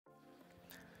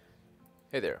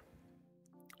Hey there,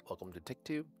 welcome to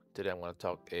TechTube. Today I'm going to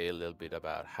talk a little bit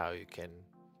about how you can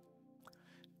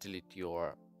delete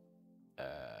your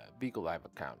Bigo Live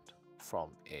account from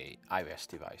a iOS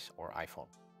device or iPhone.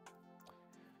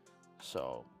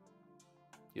 So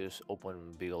you just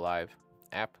open Bigo Live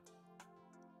app,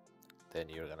 then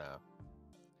you're gonna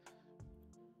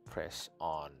press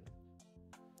on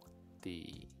the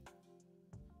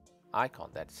icon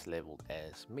that's labeled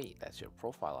as me. That's your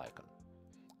profile icon.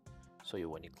 So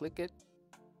when you click it,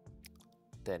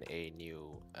 then a new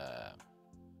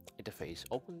interface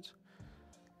opens.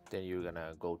 Then you're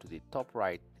gonna go to the top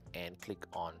right and click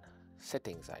on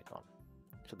settings icon.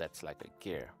 So that's like a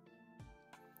gear,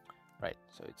 right?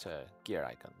 So it's a gear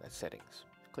icon, that's settings.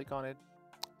 Click on it,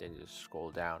 then you just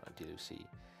scroll down until you see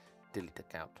delete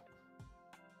account.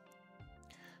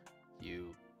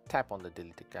 You tap on the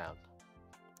delete account.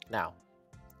 Now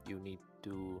you need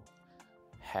to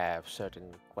have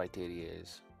certain criteria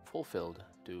fulfilled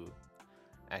to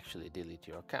actually delete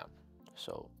your account.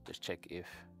 So just check if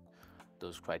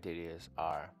those criteria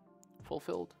are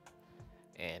fulfilled,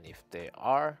 and if they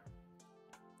are,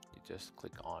 you just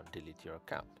click on delete your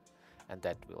account, and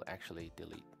that will actually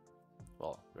delete,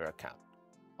 well, your account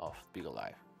of Bigo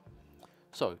Live.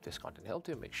 So if this content helped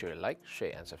you, make sure you like,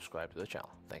 share and subscribe to the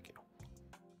channel. Thank you.